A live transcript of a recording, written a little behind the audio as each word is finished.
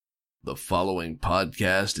The following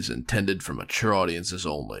podcast is intended for mature audiences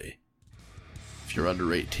only. If you're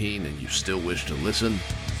under 18 and you still wish to listen,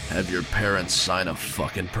 have your parents sign a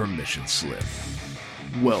fucking permission slip.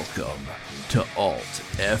 Welcome to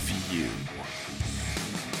Alt+FU.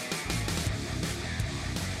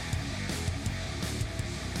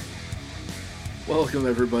 Welcome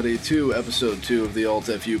everybody to episode 2 of the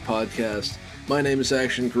Alt+FU podcast. My name is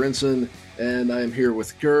Action Grinson, and I am here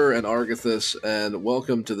with Gur and Argathus, and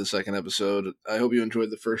welcome to the second episode. I hope you enjoyed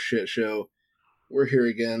the first shit show. We're here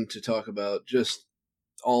again to talk about just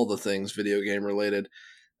all the things video game related.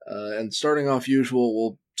 And starting off usual,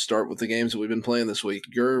 we'll start with the games that we've been playing this week.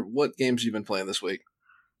 Gur, what games have you been playing this week?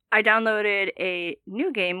 I downloaded a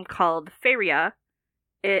new game called Faria.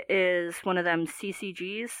 It is one of them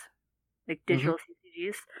CCGs, like digital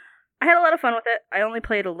CCGs. I had a lot of fun with it. I only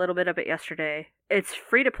played a little bit of it yesterday. It's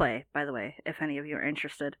free to play, by the way, if any of you are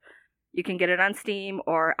interested. You can get it on Steam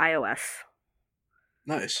or iOS.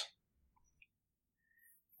 Nice.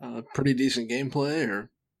 Pretty decent gameplay, or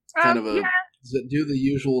kind of a... Yeah. Does it do the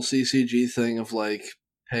usual CCG thing of like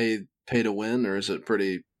pay to win, or is it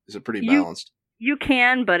pretty balanced? You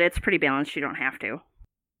can, but it's pretty balanced. You don't have to.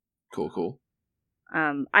 Cool.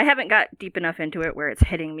 I haven't got deep enough into it where it's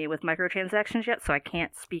hitting me with microtransactions yet, so I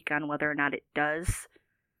can't speak on whether or not it does.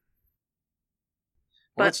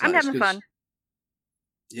 Well, but I'm having fun.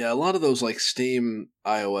 Yeah, a lot of those like Steam,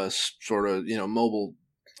 iOS sort of, mobile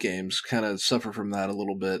games kind of suffer from that a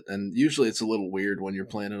little bit, and usually it's a little weird when you're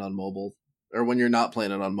playing it on mobile, or when you're not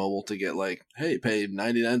playing it on mobile to get like, hey, pay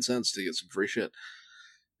 99 cents to get some free shit.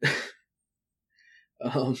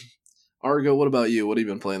 Argo, what about you? What have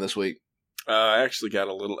you been playing this week? I actually got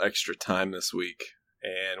a little extra time this week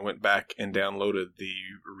and went back and downloaded the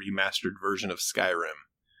remastered version of Skyrim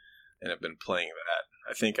and have been playing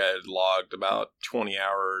that. I think I had logged about 20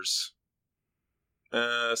 hours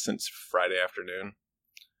since Friday afternoon.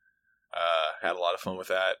 Had a lot of fun with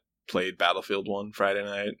that. Played Battlefield 1 Friday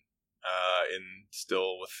night and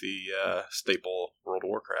still with the staple World of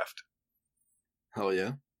Warcraft. Hell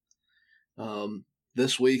yeah.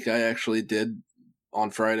 This week I actually did... On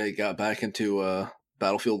Friday, got back into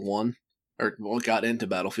Battlefield 1, got into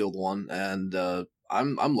Battlefield 1, and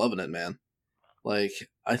I'm loving it, man. Like,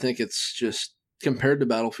 I think it's just, compared to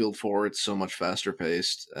Battlefield 4, it's so much faster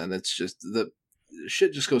paced, and it's just, the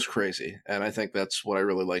shit just goes crazy, and I think that's what I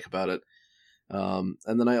really like about it. And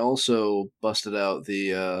then I also busted out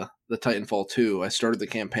the Titanfall 2. I started the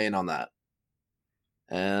campaign on that.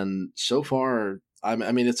 And so far... I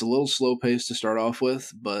mean, it's a little slow paced to start off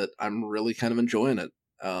with, but I'm really kind of enjoying it.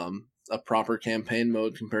 A proper campaign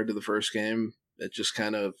mode compared to the first game, it just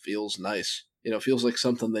kind of feels nice. It feels like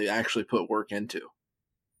something they actually put work into.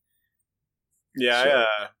 Yeah,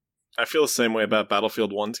 So. I feel the same way about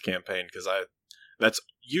Battlefield 1's campaign, because that's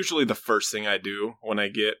usually the first thing I do when I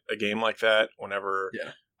get a game like that, whenever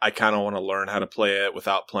I kind of want to learn how to play it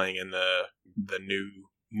without playing in the new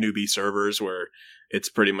newbie servers where it's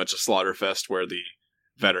pretty much a slaughter fest where the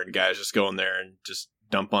veteran guys just go in there and just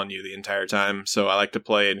dump on you the entire time. So I like to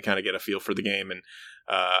play and kind of get a feel for the game. And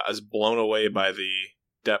I was blown away by the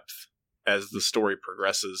depth as the story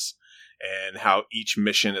progresses and how each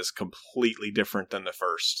mission is completely different than the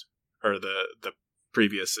first or the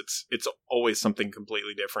previous. It's always something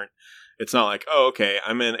completely different. It's not like, oh, okay,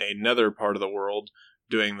 I'm in another part of the world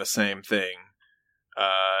doing the same thing.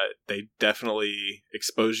 They definitely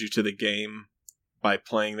expose you to the game by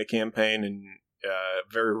playing the campaign, and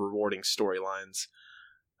very rewarding storylines.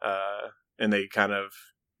 And they kind of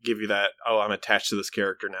give you that, oh, I'm attached to this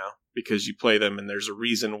character now, because you play them and there's a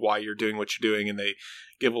reason why you're doing what you're doing, and they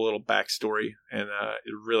give a little backstory, and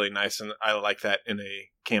it's really nice, and I like that in a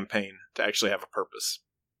campaign, to actually have a purpose.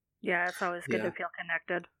 Yeah, it's always good to feel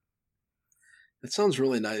connected. It sounds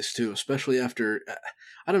really nice, too, especially after...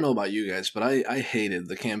 I don't know about you guys, but I hated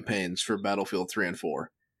the campaigns for Battlefield 3 and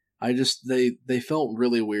 4. They felt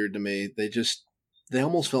really weird to me. They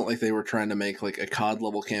almost felt like they were trying to make, like, a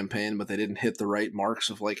COD-level campaign, but they didn't hit the right marks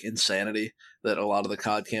of, like, insanity that a lot of the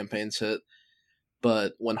COD campaigns hit.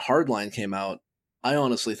 But when Hardline came out, I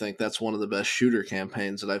honestly think that's one of the best shooter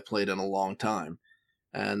campaigns that I've played in a long time.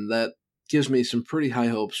 And that gives me some pretty high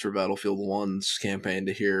hopes for Battlefield 1's campaign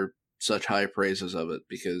to hear such high praises of it,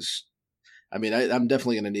 because I mean I'm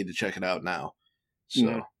definitely going to need to check it out now.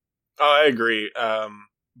 So I agree.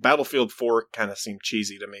 Battlefield 4 kind of seemed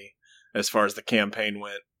cheesy to me as far as the campaign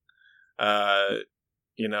went.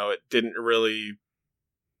 It didn't really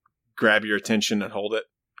grab your attention and hold it.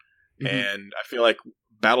 And I feel like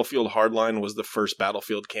Battlefield Hardline was the first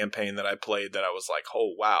Battlefield campaign that I played that I was like,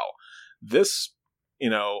 oh wow, this,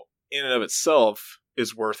 in and of itself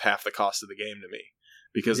is worth half the cost of the game to me.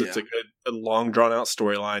 because it's a long drawn out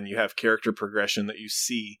storyline. You have character progression that you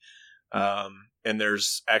see, and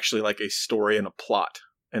there's actually like a story and a plot,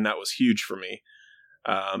 and that was huge for me.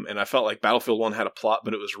 And I felt like Battlefield 1 had a plot,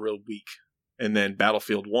 but it was real weak. And then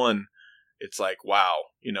Battlefield 1, it's like, wow,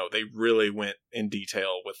 they really went in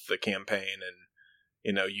detail with the campaign,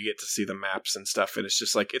 and you get to see the maps and stuff, and it's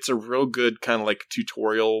just like, it's a real good kind of like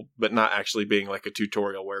tutorial, but not actually being like a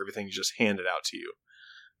tutorial where everything's just handed out to you.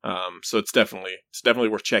 So it's definitely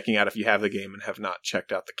worth checking out if you have the game and have not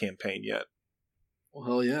checked out the campaign yet. Well,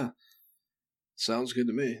 hell yeah. Sounds good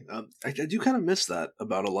to me. I do kind of miss that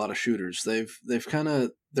about a lot of shooters.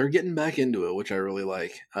 They're getting back into it, which I really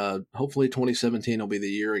like. Hopefully 2017 will be the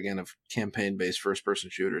year again of campaign-based first-person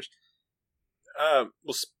shooters.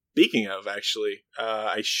 Well, speaking of, actually,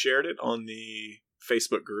 I shared it on the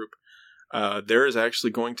Facebook group. There is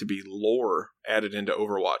actually going to be lore added into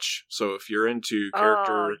Overwatch. So if you're into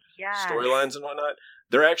character storylines and whatnot,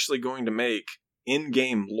 they're actually going to make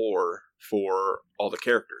in-game lore for all the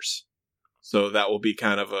characters. So that will be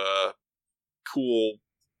kind of a cool,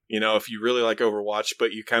 if you really like Overwatch,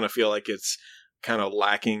 but you kind of feel like it's kind of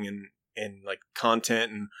lacking in like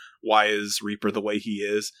content and why is Reaper the way he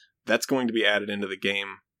is, that's going to be added into the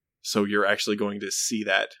game. So you're actually going to see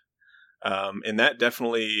that. And that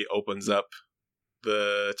definitely opens up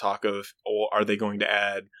the talk of, are they going to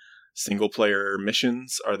add single player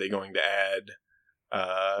missions? Are they going to add,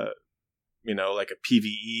 like a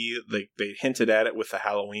PvE? They hinted at it with the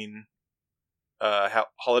Halloween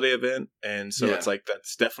holiday event, and so it's like,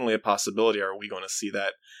 that's definitely a possibility. Are we going to see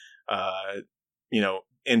that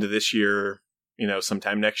into this year,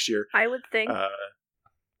 sometime next year? I would think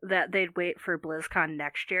that they'd wait for BlizzCon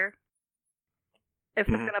next year if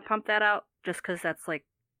they're going to pump that out, just because that's like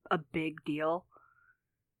a big deal.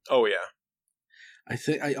 Oh yeah,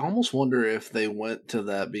 I almost wonder if they went to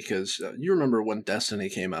that because you remember when Destiny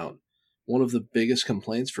came out, one of the biggest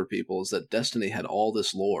complaints for people is that Destiny had all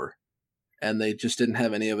this lore and they just didn't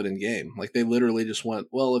have any of it in game. Like, they literally just went,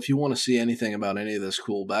 well, if you want to see anything about any of this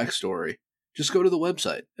cool backstory, just go to the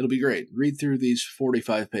website. It'll be great. Read through these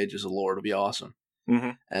 45 pages of lore. It'll be awesome.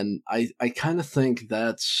 And I kind of think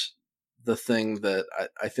that's the thing that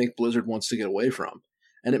I think Blizzard wants to get away from.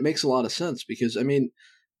 And it makes a lot of sense because, I mean,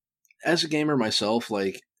 as a gamer myself,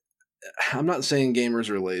 like, I'm not saying gamers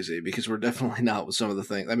are lazy, because we're definitely not with some of the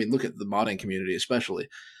things. I mean, look at the modding community especially.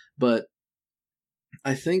 But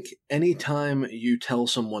I think anytime you tell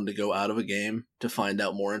someone to go out of a game to find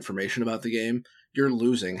out more information about the game, you're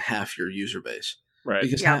losing half your user base. Right.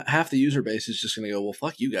 Because half the user base is just going to go, well,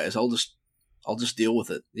 fuck you guys. I'll just deal with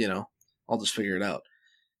it. I'll just figure it out.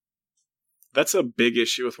 That's a big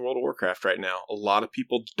issue with World of Warcraft right now. A lot of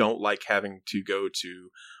people don't like having to go to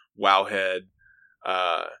Wowhead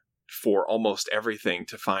for almost everything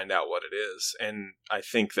to find out what it is. And I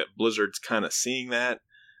think that Blizzard's kind of seeing that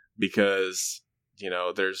because,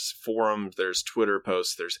 there's forums, there's Twitter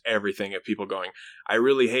posts, there's everything of people going, I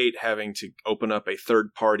really hate having to open up a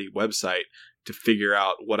third-party website to figure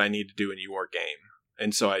out what I need to do in your game.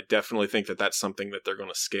 And so I definitely think that that's something that they're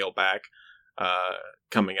going to scale back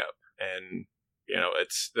coming up. And,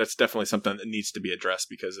 that's definitely something that needs to be addressed,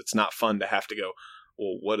 because it's not fun to have to go,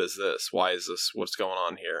 well, what is this? Why is this? What's going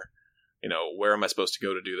on here? Where am I supposed to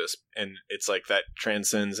go to do this? And it's like that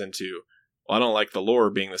transcends into, well, I don't like the lore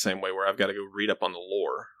being the same way, where I've got to go read up on the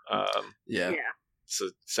lore. It's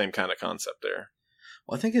the same kind of concept there.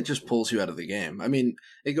 Well, I think it just pulls you out of the game. I mean,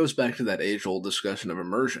 it goes back to that age-old discussion of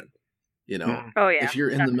immersion. If you're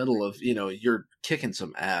in the middle of, you're kicking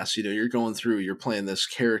some ass, you're going through, you're playing this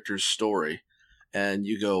character's story, and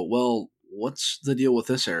you go, well, what's the deal with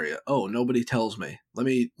this area? Oh, nobody tells me. Let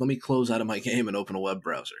me close out of my game and open a web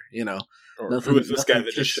browser. Or who is this guy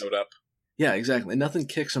that just showed up? Yeah, exactly. Nothing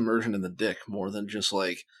kicks immersion in the dick more than just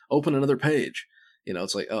like open another page.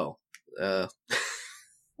 It's like, oh,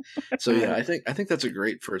 so yeah, I think that's a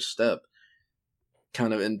great first step,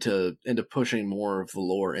 kind of into pushing more of the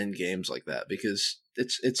lore in games like that, because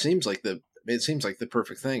it seems like the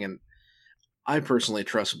perfect thing, and I personally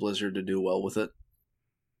trust Blizzard to do well with it.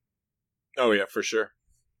 Oh yeah, for sure.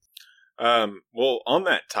 Well, on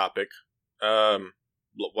that topic,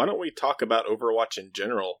 why don't we talk about Overwatch in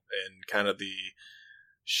general and kind of the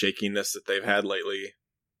shakiness that they've had lately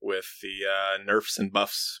with the nerfs and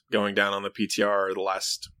buffs going down on the PTR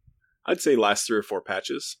I'd say last 3 or 4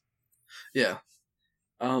 patches. Yeah.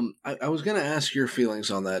 I was going to ask your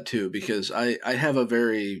feelings on that too, because I've got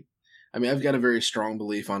a very strong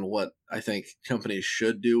belief on what I think companies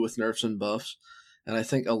should do with nerfs and buffs. And I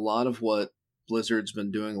think a lot of what Blizzard's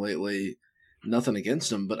been doing lately, nothing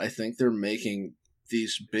against them, but I think they're making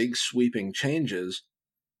these big sweeping changes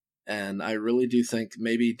And I really do think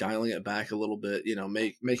maybe dialing it back a little bit,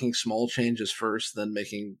 making small changes first, then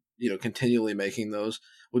continually making those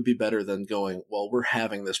would be better than going, well, we're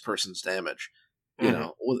having this person's damage.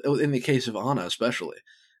 In the case of Ana especially,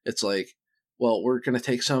 it's like, well, we're going to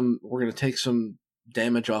take some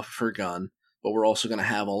damage off of her gun, but we're also going to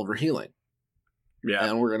have all of her healing. Yeah.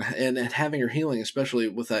 And we're going to, and having her healing, especially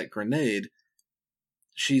with that grenade,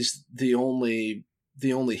 she's the only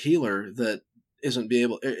healer that isn't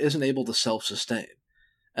able to self-sustain.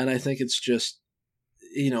 And I think it's just,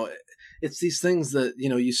 it's these things that,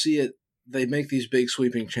 you see it, they make these big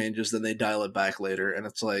sweeping changes, then they dial it back later, and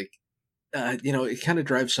it's like, it kind of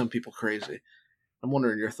drives some people crazy. I'm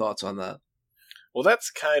wondering your thoughts on that. Well,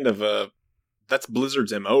 that's that's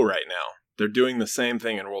Blizzard's MO right now. They're doing the same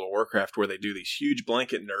thing in World of Warcraft, where they do these huge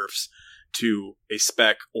blanket nerfs to a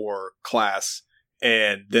spec or class,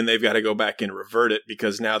 and then they've got to go back and revert it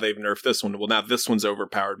because now they've nerfed this one. Well, now this one's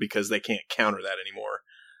overpowered because they can't counter that anymore.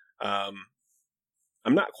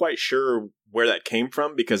 I'm not quite sure where that came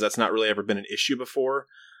from because that's not really ever been an issue before.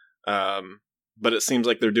 But it seems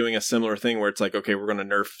like they're doing a similar thing where it's like, okay, we're going to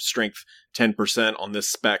nerf strength 10% on this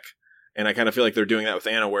spec. And I kind of feel like they're doing that with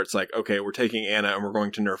Ana, where it's like, okay, we're taking Ana and we're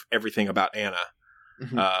going to nerf everything about Ana.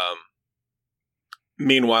 Mm-hmm.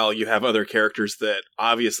 Meanwhile, you have other characters that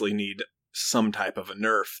obviously need some type of a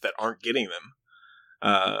nerf that aren't getting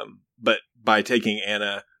them. But by taking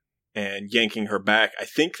Ana and yanking her back, I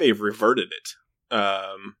think they've reverted it.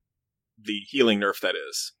 The healing nerf, that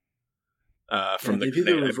is. From the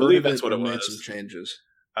grenade. I believe that's what it was. Made some changes.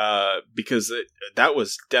 Because that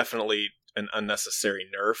was definitely an unnecessary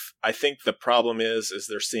nerf. I think the problem is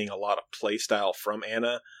they're seeing a lot of playstyle from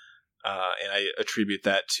Ana, and I attribute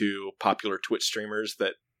that to popular Twitch streamers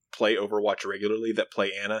that play Overwatch regularly, that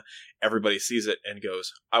play Ana. Everybody sees it and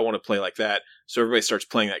goes, I want to play like that. So everybody starts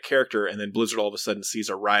playing that character, and then Blizzard all of a sudden sees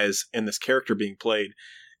a rise in this character being played,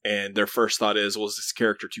 and their first thought is, well, is this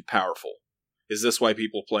character too powerful? Is this why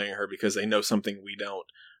people are playing her? Because they know something we don't?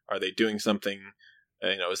 Are they doing something?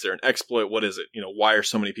 Is there an exploit? What is it? Why are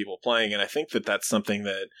so many people playing? And I think that that's something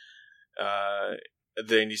that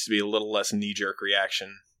there needs to be a little less knee-jerk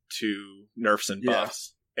reaction to nerfs and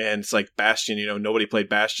buffs. Yeah. And it's like Bastion, nobody played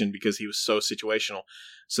Bastion because he was so situational.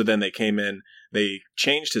 So then they came in, they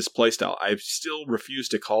changed his playstyle. I still refuse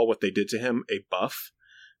to call what they did to him a buff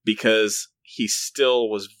because he still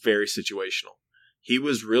was very situational. He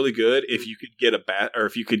was really good if you could get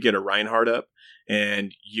if you could get a Reinhardt up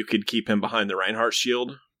and you could keep him behind the Reinhardt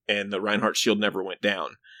shield, and the Reinhardt shield never went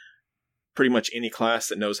down. Pretty much any class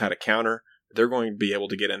that knows how to counter, they're going to be able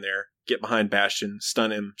to get in there, get behind Bastion,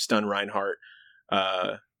 stun him, stun Reinhardt.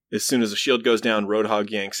 As soon as the shield goes down, Roadhog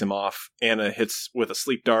yanks him off. Ana hits with a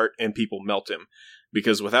sleep dart, and people melt him.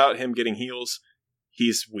 Because without him getting heals,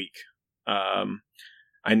 he's weak.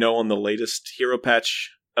 I know on the latest hero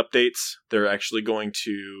patch updates, they're actually going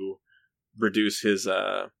to reduce his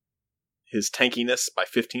tankiness by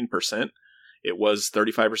 15%. It was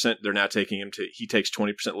 35%. They're now taking him to, he takes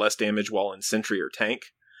 20% less damage while in sentry or tank,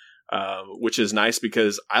 which is nice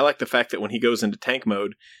because I like the fact that when he goes into tank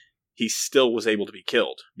mode, he still was able to be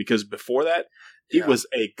killed. Because before that, he was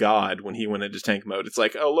a god when he went into tank mode. It's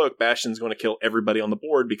like, oh look, Bastion's going to kill everybody on the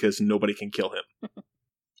board because nobody can kill him.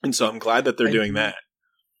 And so I'm glad that they're doing that.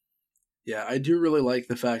 Yeah, I do really like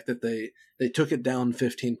the fact that they took it down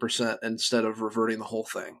 15% instead of reverting the whole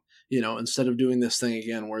thing. Instead of doing this thing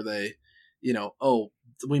again where they,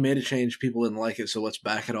 we made a change, people didn't like it, so let's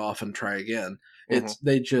back it off and try again.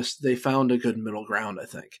 Mm-hmm. They found a good middle ground, I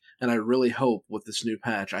think. And I really hope with this new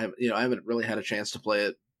patch, I haven't really had a chance to play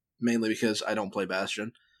it, mainly because I don't play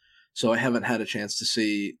Bastion. So I haven't had a chance to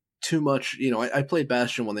see too much. I played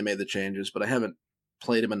Bastion when they made the changes, but I haven't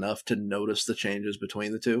played him enough to notice the changes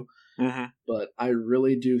between the two. Mm-hmm. But I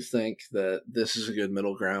really do think that this is a good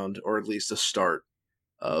middle ground, or at least a start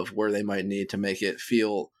of where they might need to make him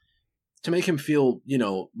feel,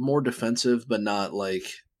 more defensive, but not like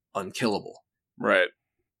unkillable. Right.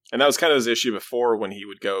 And that was kind of his issue before when he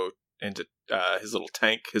would go into his little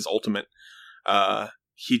tank, his ultimate.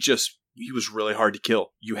 He was really hard to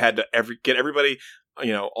kill. You had to get everybody,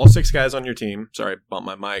 all 6 guys on your team. Sorry, I bumped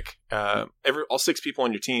my mic. All 6 people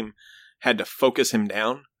on your team had to focus him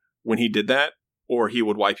down when he did that, or he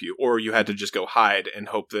would wipe you, or you had to just go hide and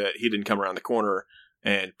hope that he didn't come around the corner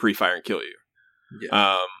and pre-fire and kill you.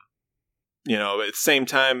 Yeah. At the same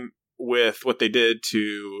time with what they did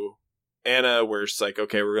to Ana, where it's like,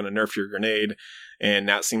 okay, we're going to nerf your grenade, and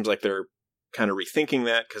now it seems like they're kind of rethinking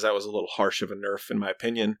that because that was a little harsh of a nerf in my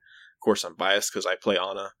opinion. Of course, I'm biased because I play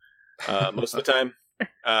Ana most of the time.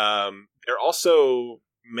 They're also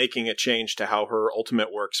making a change to how her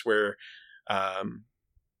ultimate works, where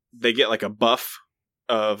they get like a buff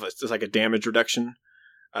of it's like a damage reduction.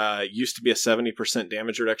 Used to be a 70%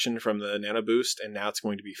 damage reduction from the nano boost, and now it's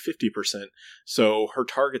going to be 50%. So her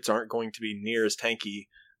targets aren't going to be near as tanky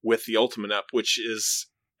with the ultimate up, which is,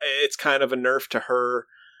 it's kind of a nerf to her,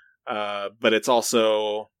 but it's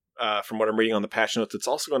also, from what I'm reading on the patch notes, it's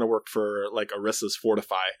also going to work for like Orissa's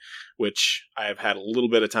Fortify, which I have had a little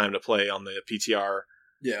bit of time to play on the PTR.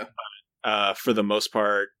 Yeah. For the most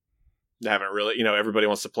part, I haven't really, everybody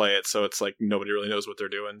wants to play it, so it's like nobody really knows what they're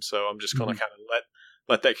doing. So I'm just going to kind of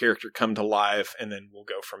let that character come to life, and then we'll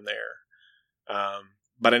go from there.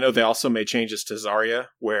 But I know they also made changes to Zarya,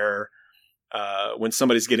 where when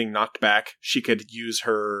somebody's getting knocked back, she could use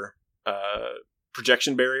her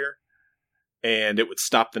projection barrier, and it would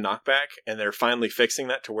stop the knockback. And they're finally fixing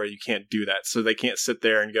that to where you can't do that. So they can't sit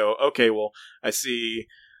there and go, okay, well, I see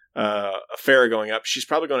a Pharah going up. She's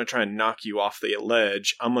probably going to try and knock you off the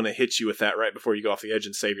ledge. I'm going to hit you with that right before you go off the edge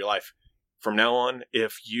and save your life. From now on,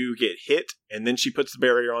 if you get hit and then she puts the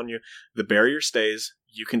barrier on you, the barrier stays.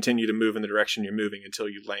 You continue to move in the direction you're moving until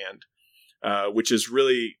you land, which is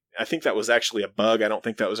really, I think that was actually a bug. I don't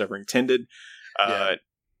think that was ever intended.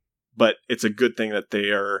 But it's a good thing that they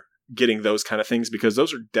are getting those kind of things, because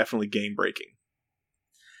those are definitely game breaking.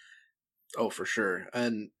 Oh, for sure.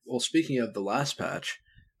 And well, speaking of the last patch,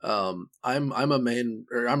 I'm a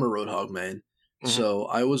Roadhog main. So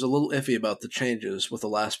I was a little iffy about the changes with the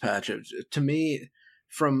last patch. To me,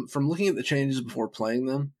 from looking at the changes before playing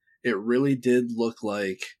them, it really did look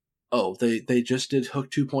like, oh, they just did Hook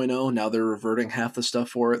 2.0. Now they're reverting half the stuff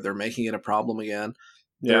for it. They're making it a problem again.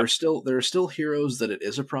 Yeah. There are still heroes that it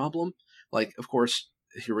is a problem. Like, of course,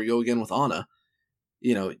 here we go again with Ana.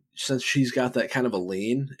 Since she's got that kind of a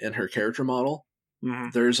lean in her character model,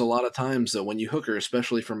 there's a lot of times that when you hook her,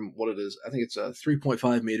 especially from what it is, I think it's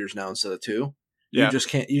 3.5 meters now instead of 2. Yeah. You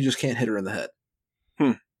just can't hit her in the head.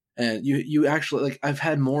 And you actually, like, I've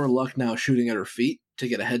had more luck now shooting at her feet to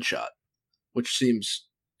get a headshot, which seems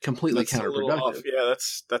completely counterproductive. Yeah,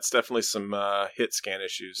 that's definitely some hit scan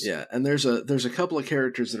issues. Yeah, and there's a couple of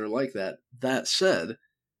characters that are like that. That said,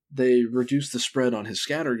 they reduced the spread on his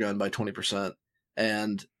scattergun by 20%,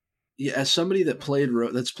 and as somebody that's played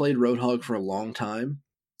Roadhog for a long time,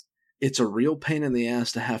 it's a real pain in the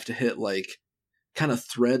ass to have to hit, like, kind of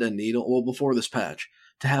thread a needle. Well, before this patch,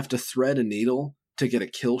 to have to thread a needle to get a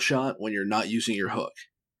kill shot when you're not using your hook.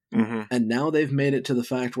 And now they've made it to the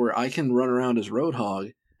fact where I can run around as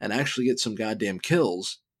Roadhog and actually get some goddamn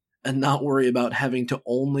kills and not worry about having to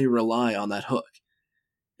only rely on that hook.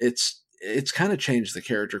 It's kind of changed the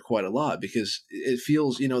character quite a lot, because it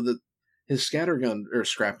feels, that his scattergun, or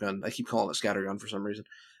scrap gun, I keep calling it scattergun for some reason,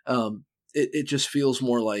 it just feels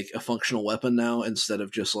more like a functional weapon now instead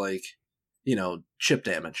of just like, chip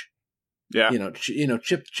damage. Yeah.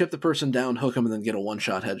 Chip the person down, hook him, and then get a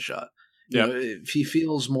one-shot headshot. He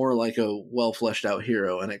feels more like a well-fleshed out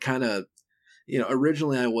hero, and it kind of,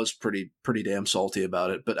 originally I was pretty damn salty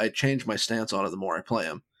about it, but I changed my stance on it the more I play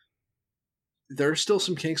him. There are still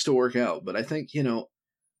some kinks to work out, but I think,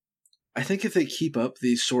 if they keep up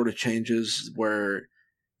these sort of changes where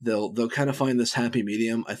they'll kind of find this happy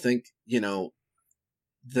medium, I think, they'll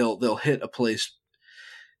hit a place.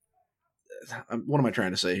 What am I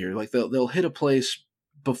trying to say here? Like, they'll hit a place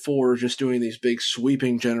before just doing these big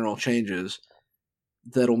sweeping general changes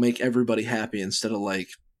that'll make everybody happy, instead of, like,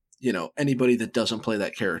 anybody that doesn't play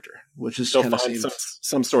that character, which is kind of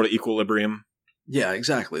some sort of equilibrium. Yeah,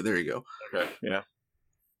 exactly. There you go. Okay. Yeah.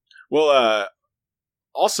 Well,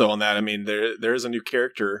 also on that, I mean, there is a new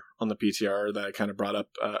character on the PTR that I kind of brought up,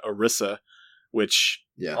 Orisa, which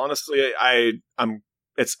honestly,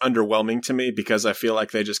 it's underwhelming to me, because I feel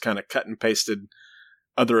like they just kind of cut and pasted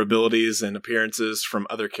other abilities and appearances from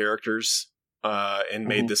other characters and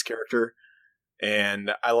made this character.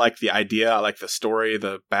 And I like the idea. I like the story,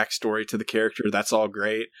 the backstory to the character. That's all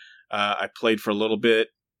great. I played for a little bit,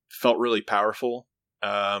 felt really powerful.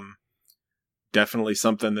 Definitely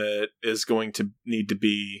something that is going to need to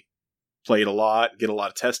be played a lot, get a lot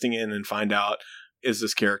of testing in, and find out, is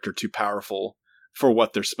this character too powerful for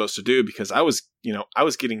what they're supposed to do? Because I was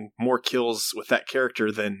getting more kills with that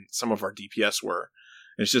character than some of our DPS were.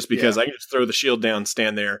 And it's just because I can just throw the shield down,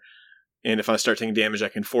 stand there, and if I start taking damage, I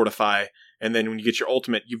can fortify. And then when you get your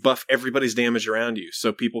ultimate, you buff everybody's damage around you.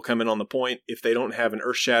 So people come in on the point, if they don't have an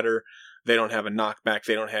Earth Shatter, they don't have a knockback,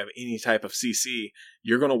 they don't have any type of CC,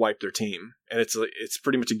 you're going to wipe their team. And it's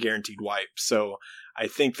pretty much a guaranteed wipe. So I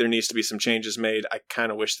think there needs to be some changes made. I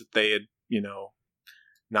kind of wish that they had,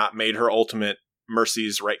 not made her ultimate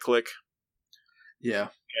Mercy's right click. Yeah.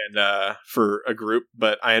 And for a group,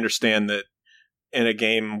 but I understand that in a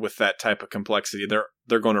game with that type of complexity,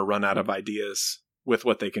 they're going to run out of ideas with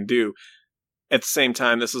what they can do. At the same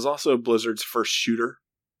time, this is also Blizzard's first shooter.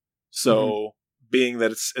 So being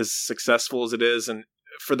that it's as successful as it is, and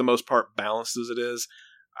for the most part balanced as it is,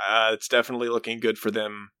 it's definitely looking good for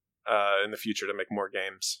them in the future to make more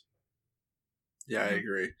games. Yeah, I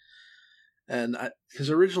agree. And because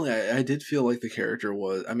originally I did feel like the character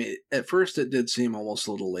was, I mean, at first it did seem almost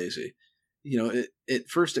a little lazy. You know, at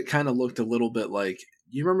first it kind of looked a little bit like,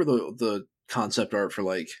 you remember the concept art for,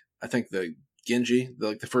 like, I think the Genji,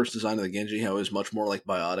 the first design of the Genji, how it was much more like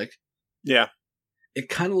biotic. Yeah. It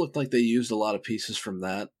kind of looked like they used a lot of pieces from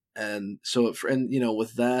that. And so, and you know,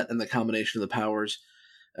 with that and the combination of the powers,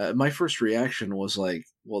 my first reaction was like,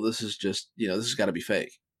 well, this is just, you know, this has got to be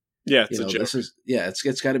fake. Yeah, it's a joke.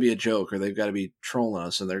 It's got to be a joke, or they've got to be trolling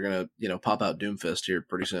us, and they're gonna, you know, pop out Doomfist here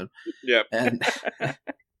pretty soon. Yep. And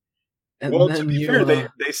well, to be fair,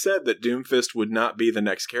 they said that Doomfist would not be the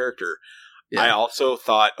next character. Yeah. I also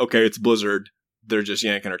thought, okay, it's Blizzard. They're just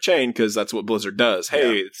yanking our chain because that's what Blizzard does.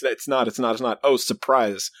 Hey, it's not. Oh,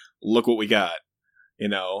 surprise! Look what we got. You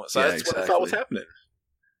know, so that's what I thought was happening.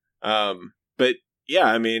 But yeah,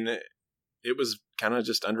 I mean, it was kind of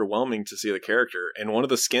just underwhelming to see the character, and one of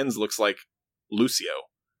the skins looks like Lucio.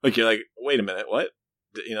 Like, you're like, wait a minute, what?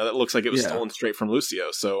 You know, that looks like it was stolen straight from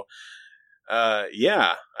Lucio. So, we'll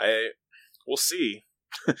see.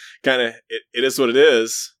 Kind of, it is what it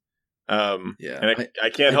is. And I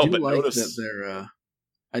can't help but notice that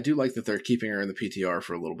I do like that they're keeping her in the PTR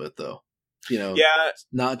for a little bit, though. You know,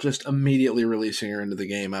 not just immediately releasing her into the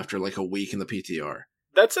game after like a week in the PTR.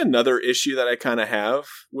 That's another issue that I kind of have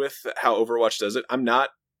with how Overwatch does it.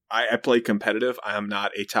 I play competitive. I am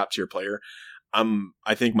not a top tier player.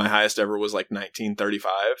 I think my highest ever was like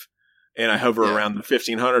 1935, and I hover around the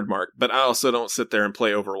 1500 mark. But I also don't sit there and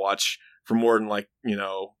play Overwatch for more than, like, you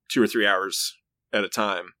know, 2 or 3 hours at a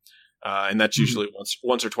time. And that's usually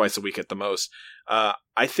once or twice a week at the most.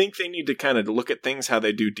 I think they need to kind of look at things how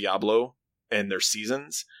they do Diablo and their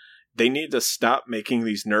seasons. They need to stop making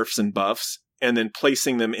these nerfs and buffs and then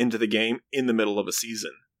placing them into the game in the middle of a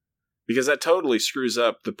season. Because that totally screws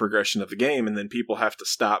up the progression of the game, and then people have to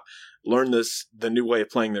stop, learn the new way of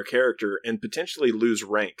playing their character, and potentially lose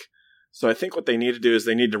rank. So I think what they need to do is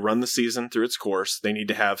they need to run the season through its course. They need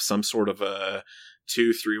to have some sort of a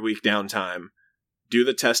 2-3 week downtime. Do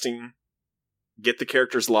the testing, get the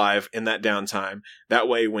characters live in that downtime. That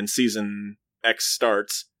way, when Season X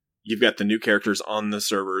starts, you've got the new characters on the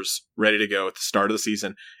servers ready to go at the start of the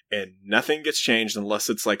season, and nothing gets changed unless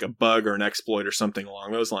it's like a bug or an exploit or something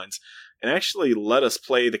along those lines. And actually let us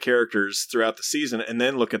play the characters throughout the season and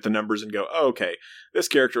then look at the numbers and go, oh, okay, this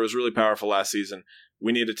character was really powerful last season.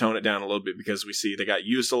 We need to tone it down a little bit because we see they got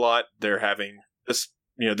used a lot. They're having this,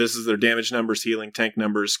 you know, this is their damage numbers, healing, tank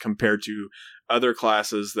numbers compared to other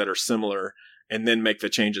classes that are similar, and then make the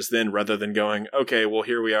changes then, rather than going, okay, well,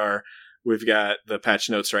 here we are. We've got the patch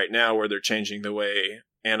notes right now where they're changing the way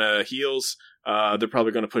Ana heals. They're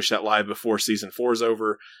probably going to push that live before Season 4 is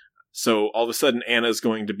over. So all of a sudden, Ana is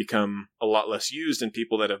going to become a lot less used, and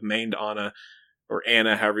people that have mained Ana, or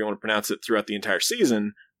Ana, however you want to pronounce it, throughout the entire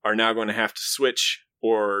season are now going to have to switch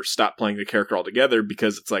or stop playing the character altogether,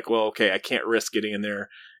 because it's like, well, okay, I can't risk getting in there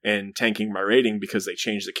and tanking my rating because they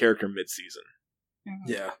changed the character mid-season.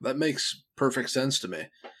 Yeah, that makes perfect sense to me.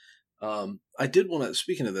 I did want to,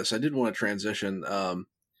 speaking of this, I did want to transition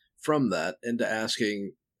from that into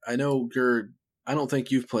asking, I know, Gerd, I don't think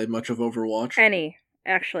you've played much of Overwatch.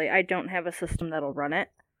 Actually, I don't have a system that'll run it.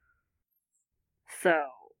 So.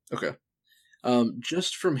 Okay.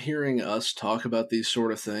 Just from hearing us talk about these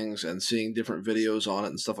sort of things and seeing different videos on it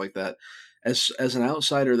and stuff like that, as an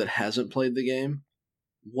outsider that hasn't played the game,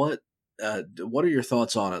 what are your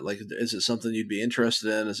thoughts on it? Like, is it something you'd be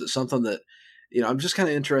interested in? Is it something that, you know, I'm just kind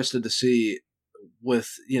of interested to see with,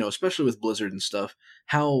 you know, especially with Blizzard and stuff,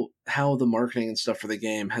 how the marketing and stuff for the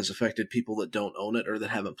game has affected people that don't own it or that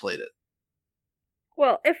haven't played it.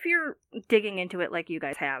 Well, if you're digging into it like you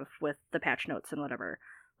guys have with the patch notes and whatever,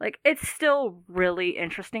 like, it's still really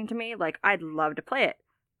interesting to me. Like, I'd love to play it.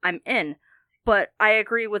 I'm in. But I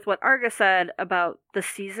agree with what Arga said about the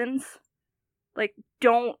seasons. Like,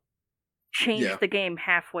 don't change the game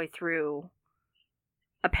halfway through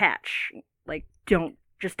a patch. Like, don't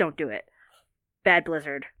do it. Bad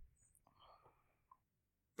Blizzard.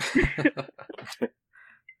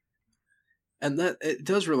 And that, it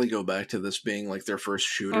does really go back to this being like their first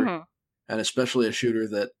shooter, and especially a shooter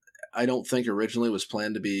that I don't think originally was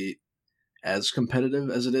planned to be as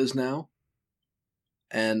competitive as it is now.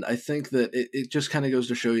 And I think that it just kind of goes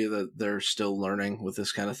to show you that they're still learning with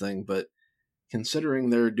this kind of thing, but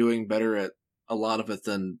considering they're doing better at a lot of it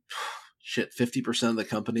than 50% of the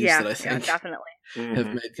companies Yeah, that I think definitely. have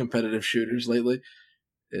made competitive shooters lately.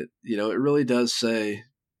 It really does say,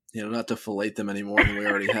 not to fillet them any more than we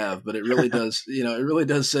already have, but it really does, it really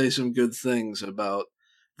does say some good things about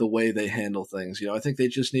the way they handle things. I think they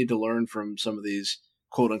just need to learn from some of these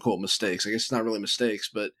quote unquote mistakes. I guess it's not really mistakes,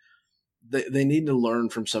 but they need to learn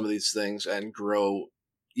from some of these things and grow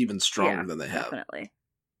even stronger than they have. Definitely.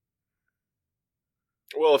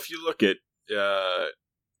 Well, if you look at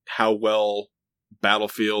how well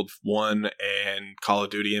Battlefield 1 and Call of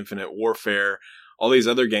Duty Infinite Warfare, all these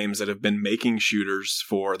other games that have been making shooters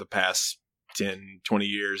for the past 10, 20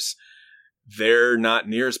 years, they're not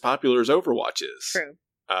near as popular as Overwatch is. True.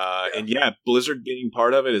 And Blizzard being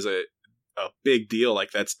part of it is a big deal.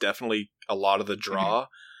 Like, that's definitely a lot of the draw.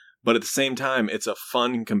 But at the same time, it's a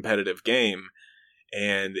fun, competitive game.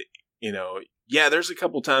 And, there's a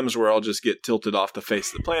couple times where I'll just get tilted off the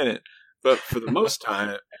face of the planet. But for the most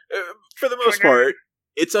part,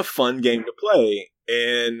 it's a fun game to play.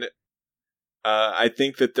 And I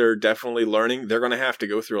think that they're definitely learning. They're going to have to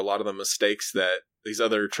go through a lot of the mistakes that these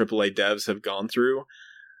other AAA devs have gone through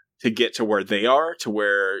to get to where they are, to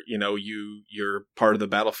where, you're part of the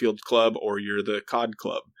Battlefield club or you're the COD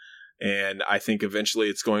club. And I think eventually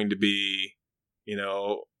it's going to be,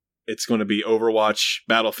 Overwatch,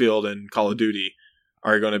 Battlefield, and Call of Duty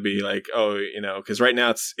are going to be like, because right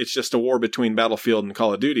now it's just a war between Battlefield and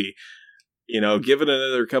Call of Duty. Give it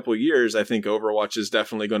another couple of years, I think Overwatch is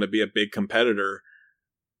definitely going to be a big competitor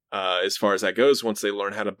as far as that goes once they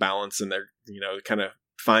learn how to balance and they're, kind of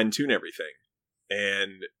fine tune everything.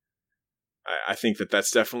 And I think that that's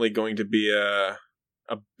definitely going to be a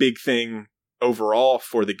big thing overall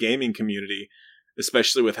for the gaming community,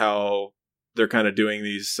 especially with how they're kind of doing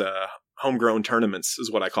these homegrown tournaments,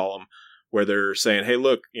 is what I call them, where they're saying, hey,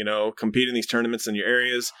 look, compete in these tournaments in your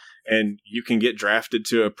areas and you can get drafted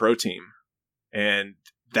to a pro team. And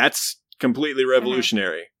that's completely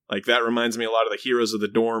revolutionary. Like, that reminds me a lot of the Heroes of the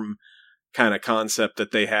Dorm kind of concept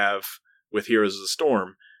that they have with Heroes of the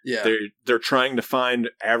Storm. Yeah. They're trying to find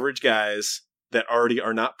average guys that already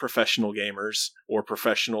are not professional gamers or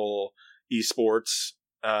professional esports,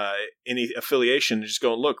 any affiliation, just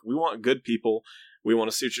going, look, we want good people. We want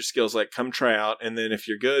to suit your skills. Like, come try out. And then if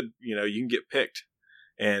you're good, you can get picked.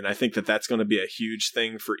 And I think that that's going to be a huge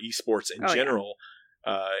thing for esports in general.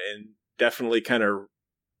 And definitely kind of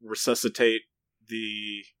resuscitate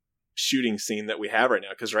the shooting scene that we have right now.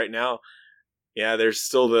 Because right now, there's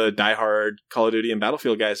still the diehard Call of Duty and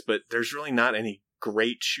Battlefield guys, but there's really not any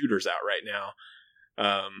great shooters out right now.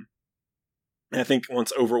 And I think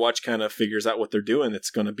once Overwatch kind of figures out what they're doing,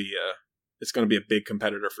 it's going to be a big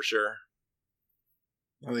competitor for sure.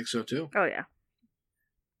 I think so too. Oh yeah.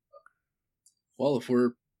 Well, if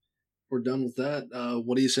we're done with that,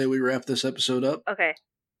 what do you say we wrap this episode up? Okay.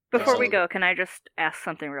 Before we go, can I just ask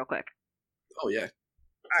something real quick? Oh yeah.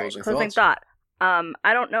 Closing thought.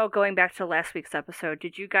 I don't know, going back to last week's episode,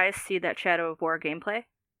 did you guys see that Shadow of War gameplay?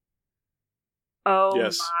 Oh,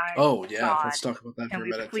 yes. Oh, yeah. God. Let's talk about that for a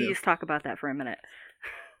minute. Can we please talk about that for a minute?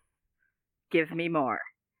 Give me more.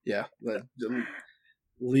 Yeah.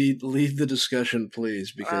 Lead the discussion,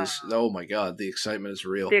 please, because, oh my God, the excitement is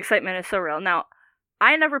real. The excitement is so real. Now,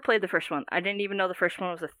 I never played the first one. I didn't even know the first one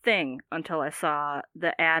was a thing until I saw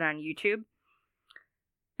the ad on YouTube.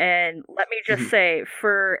 And let me just say,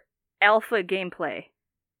 for alpha gameplay,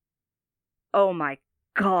 oh my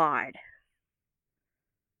God.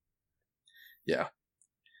 Yeah.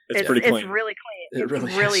 It's pretty clean. It's really clean.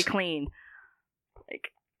 It's really clean.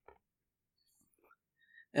 Like,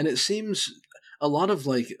 and it seems a lot of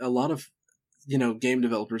game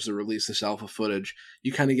developers that release this alpha footage,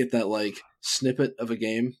 you kind of get that like snippet of a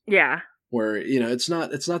game. Yeah. Where, it's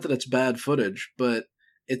not that it's bad footage, but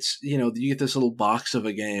it's, you get this little box of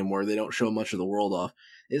a game where they don't show much of the world off.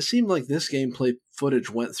 It seemed like this gameplay footage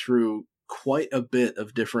went through quite a bit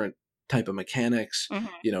of different type of mechanics,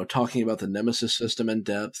 talking about the Nemesis system in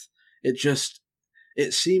depth.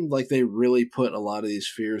 It seemed like they really put a lot of these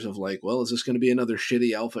fears of like, well, is this going to be another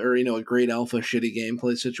shitty alpha or, a great alpha, shitty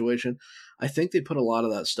gameplay situation? I think they put a lot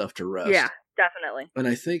of that stuff to rest. Yeah, definitely. And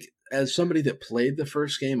I think as somebody that played the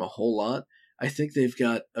first game a whole lot, I think they've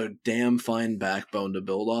got a damn fine backbone to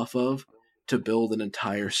build off of to build an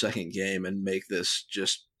entire second game and make this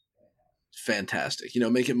just fantastic.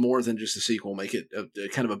 Make it more than just a sequel, make it a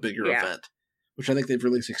kind of a bigger event, which I think they've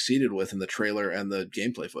really succeeded with in the trailer and the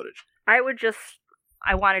gameplay footage. I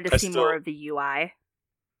wanted to see more of the UI.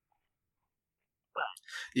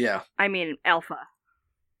 Yeah. I mean, alpha.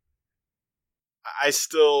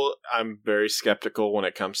 I'm very skeptical when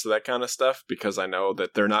it comes to that kind of stuff because I know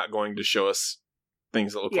that they're not going to show us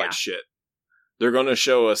things that look like shit. they're going to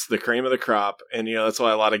show us the cream of the crop. And, that's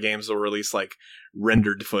why a lot of games will release like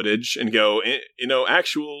rendered footage and go,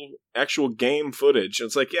 actual game footage. And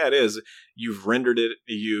it's like, yeah, it is. You've rendered it.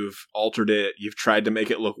 You've altered it. You've tried to make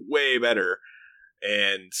it look way better.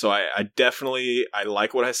 And so I definitely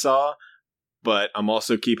like what I saw, but I'm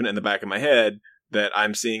also keeping it in the back of my head that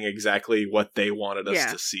I'm seeing exactly what they wanted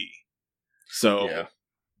us to see. So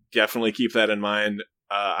definitely keep that in mind.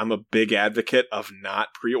 I'm a big advocate of not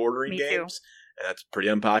pre-ordering games. Too. And that's pretty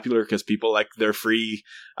unpopular because people like their free.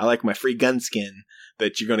 I like my free gun skin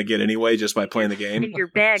that you're going to get anyway just by playing the game. In your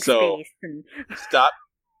bag space. And...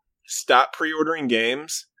 Stop pre-ordering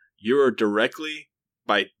games. You are directly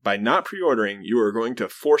by not pre-ordering, you are going to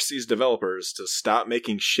force these developers to stop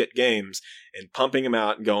making shit games and pumping them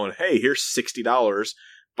out and going, hey, here's $60,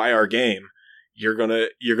 buy our game. You're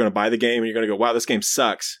gonna buy the game and you're gonna go, wow, this game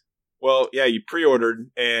sucks. Well, yeah, you pre-ordered,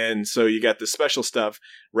 and so you got the special stuff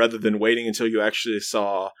rather than waiting until you actually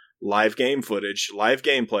saw live game footage, live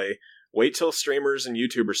gameplay. Wait till streamers and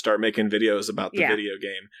YouTubers start making videos about the video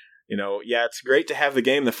game. It's great to have the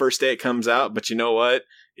game the first day it comes out, but you know what?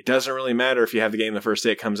 It doesn't really matter if you have the game the first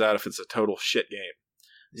day it comes out if it's a total shit game.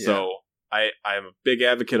 Yeah. So I'm a big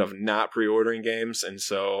advocate of not pre-ordering games, and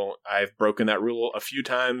so I've broken that rule a few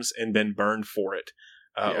times and been burned for it.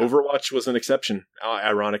 Overwatch was an exception,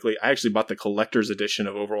 ironically. I actually bought the collector's edition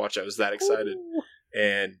of Overwatch. I was that excited. Ooh.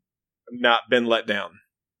 And not been let down.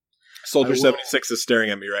 Soldier 76 is staring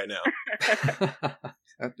at me right now.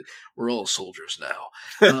 We're all soldiers now.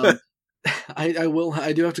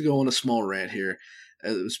 I do have to go on a small rant here,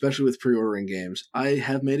 especially with pre-ordering games. I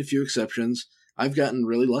have made a few exceptions. I've gotten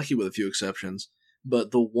really lucky with a few exceptions.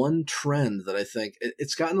 But the one trend that I think,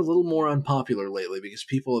 it's gotten a little more unpopular lately because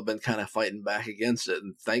people have been kind of fighting back against it,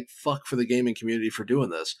 and thank fuck for the gaming community for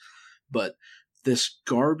doing this. But this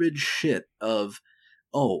garbage shit of,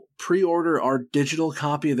 pre-order our digital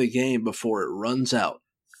copy of the game before it runs out.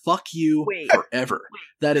 Fuck you forever.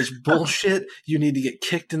 That is bullshit. You need to get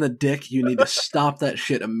kicked in the dick. You need to stop that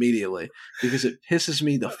shit immediately because it pisses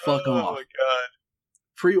me the fuck off. Oh my god.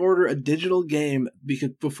 Pre-order a digital game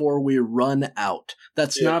before we run out.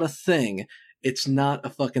 That's not a thing. It's not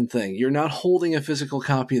a fucking thing. You're not holding a physical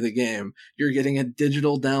copy of the game. You're getting a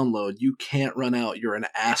digital download. You can't run out. You're an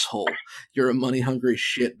asshole. You're a money-hungry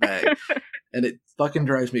shitbag. And it fucking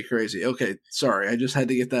drives me crazy. Okay, sorry. I just had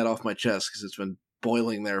to get that off my chest because it's been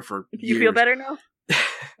boiling there for years. You feel better now?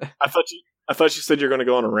 I thought you said you were going to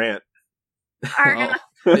go on a rant.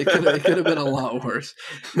 It could have been a lot worse.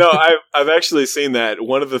 No, I've actually seen that.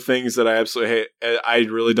 One of the things that I absolutely hate, I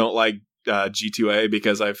really don't like G2A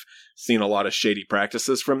because I've seen a lot of shady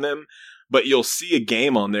practices from them. But you'll see a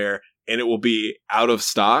game on there and it will be out of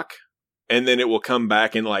stock, and then it will come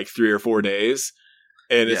back in like 3 or 4 days,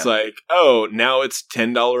 and it's like, oh, now it's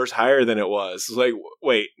 $10 higher than it was. It's like,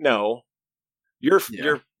 wait, no, you're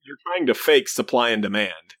trying to fake supply and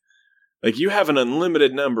demand. Like, you have an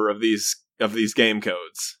unlimited number of these game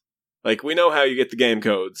codes. Like, we know how you get the game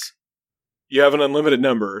codes. You have an unlimited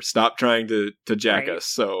number. Stop trying to jack us.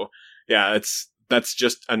 So, yeah, that's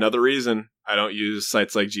just another reason I don't use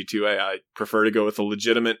sites like G2A. I prefer to go with a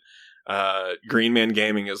legitimate. Green Man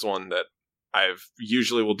Gaming is one that I've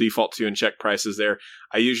usually will default to and check prices there.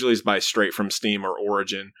 I usually buy straight from Steam or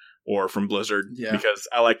Origin or from Blizzard because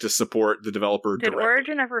I like to support the developer directly. Did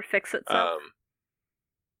Origin ever fix itself?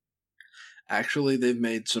 Actually, they've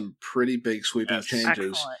made some pretty big sweeping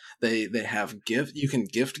changes. Excellent. They have you can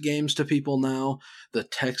gift games to people now. The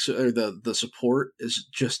text or the support is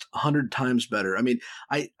just 100 times better. I mean,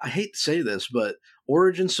 I hate to say this, but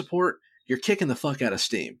Origin support, you're kicking the fuck out of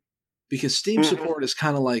Steam. Because Steam support is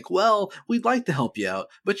kind of like, well, we'd like to help you out,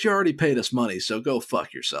 but you already paid us money, so go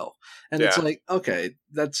fuck yourself. And it's like, okay,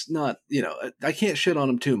 that's not, I can't shit on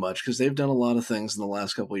them too much because they've done a lot of things in the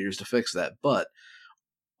last couple of years to fix that. But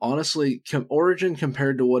honestly, Origin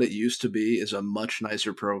compared to what it used to be is a much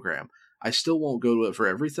nicer program. I still won't go to it for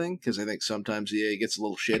everything because I think sometimes EA gets a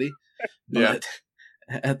little shitty. But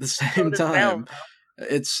at the same time,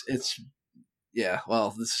 it's yeah,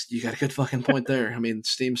 well, you got a good fucking point there. I mean,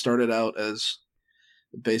 Steam started out as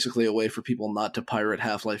basically a way for people not to pirate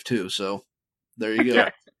Half-Life 2, so there you go.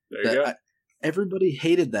 There you go. Everybody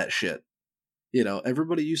hated that shit.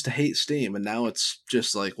 Everybody used to hate Steam, and now it's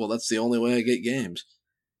just like, well, that's the only way I get games.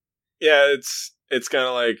 Yeah, it's kind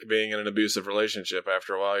of like being in an abusive relationship.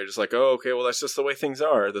 After a while, you're just like, oh, okay, well, that's just the way things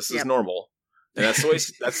are. This is normal, and that's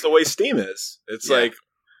the way Steam is. It's like,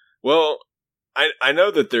 well, I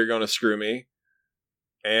know that they're going to screw me.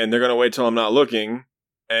 And they're going to wait till I'm not looking,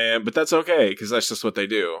 but that's okay, because that's just what they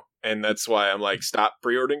do. And that's why I'm like, stop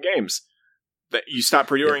pre-ordering games. That you stop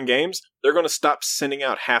pre-ordering games, they're going to stop sending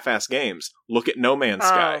out half-ass games. Look at No Man's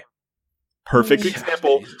Sky. Perfect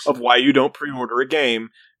example of why you don't pre-order a game,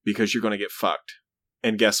 because you're going to get fucked.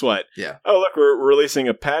 And guess what? Yeah. Oh, look, we're releasing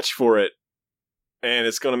a patch for it, and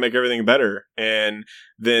it's going to make everything better. And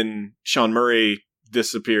then Sean Murray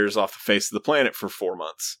disappears off the face of the planet for 4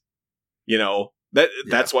 months. You know,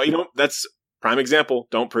 that's why you don't. That's prime example.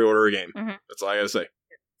 Don't pre-order a game. Mm-hmm. That's all I got to say.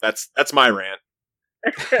 That's my rant.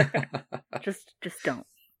 just don't.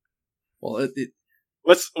 Well,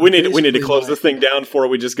 we need to close this thing down before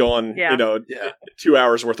we just go on 2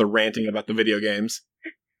 hours worth of ranting about the video games.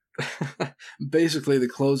 Basically, the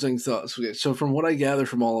closing thoughts. So from what I gather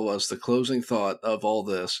from all of us, the closing thought of all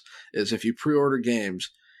this is, if you pre-order games,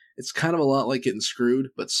 it's kind of a lot like getting screwed,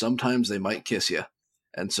 but sometimes they might kiss you,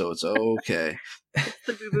 and so it's okay. It's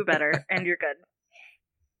the boo-boo better, and you're good.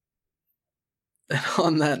 And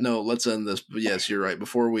on that note, let's end this. But yes, you're right.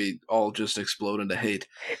 Before we all just explode into hate.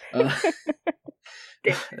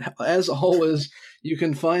 As always, you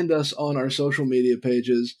can find us on our social media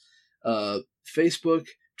pages, Facebook,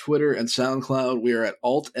 Twitter, and SoundCloud. We are at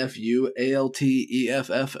Alt+FU,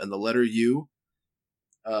 ALTEFF, and the letter U.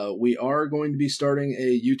 We are going to be starting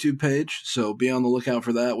a YouTube page, so be on the lookout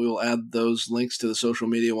for that. We will add those links to the social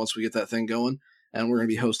media once we get that thing going. And we're going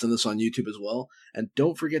to be hosting this on YouTube as well. And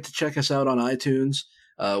don't forget to check us out on iTunes.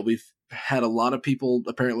 We've had a lot of people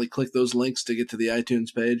apparently click those links to get to the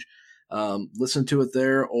iTunes page. Listen to it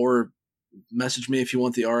there, or message me if you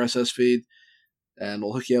want the RSS feed, and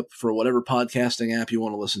we'll hook you up for whatever podcasting app you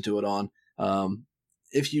want to listen to it on.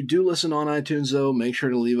 If you do listen on iTunes, though, make sure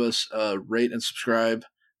to leave us a rate and subscribe.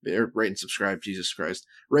 Jesus Christ.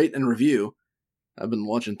 Rate and review. I've been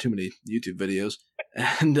watching too many YouTube videos.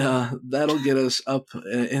 And that'll get us up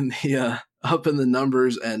in the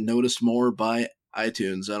numbers and noticed more by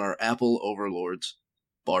iTunes and our Apple overlords.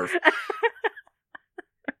 Barf.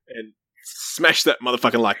 And smash that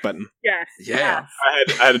motherfucking like button. Yes. Yeah. I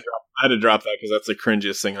had to drop that because that's the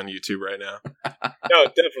cringiest thing on YouTube right now. No,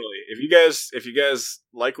 definitely. If you guys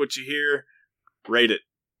like what you hear, rate it.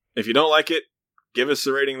 If you don't like it, give us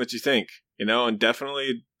the rating that you think. And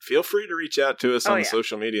definitely feel free to reach out to us on the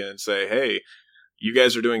social media and say, hey, you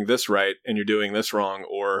guys are doing this right and you're doing this wrong,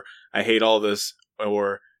 or I hate all this,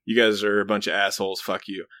 or you guys are a bunch of assholes, fuck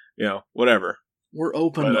you. Whatever. We're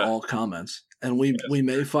open to all comments, and we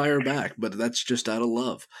may fire back, but that's just out of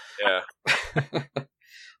love. Yeah.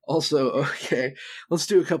 Also, okay, let's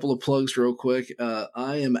do a couple of plugs real quick.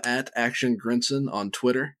 I am at Action Grinson on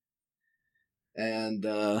Twitter, and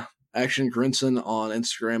Action Grinson on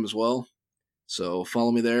Instagram as well. So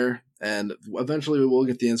follow me there, and eventually we will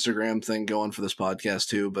get the Instagram thing going for this podcast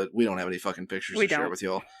too, but we don't have any fucking pictures to share with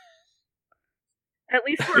y'all. At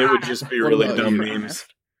least we're It would just be really dumb memes.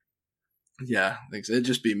 Yeah, it'd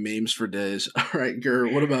just be memes for days. All right, Gur,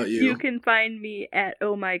 what about you? You can find me at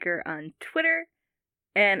ohmygur on Twitter,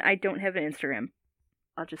 and I don't have an Instagram.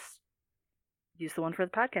 I'll just use the one for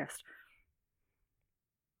the podcast.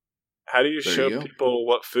 How do you show people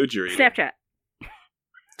what food you're eating? Snapchat.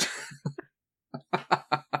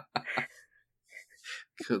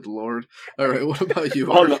 Good Lord. All right, what about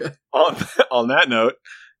you, on that note,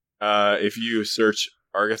 if you search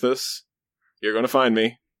Argathus, you're going to find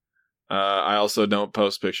me. I also don't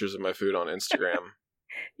post pictures of my food on Instagram.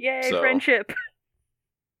 Yay, friendship.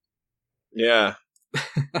 Yeah.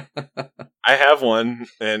 I have one,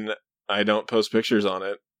 and I don't post pictures on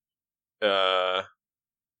it. I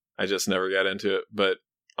just never got into it, but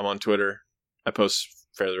I'm on Twitter. I post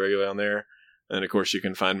fairly regularly on there. And, of course, you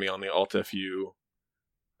can find me on the Alt+FU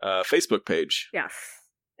Facebook page. Yes,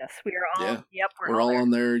 we are all. Yeah. Yep, we're all on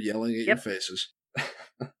there yelling at your faces.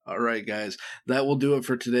 All right, guys. That will do it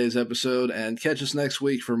for today's episode, and catch us next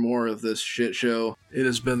week for more of this shit show. It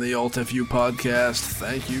has been the Alt+FU podcast.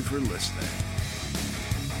 Thank you for listening.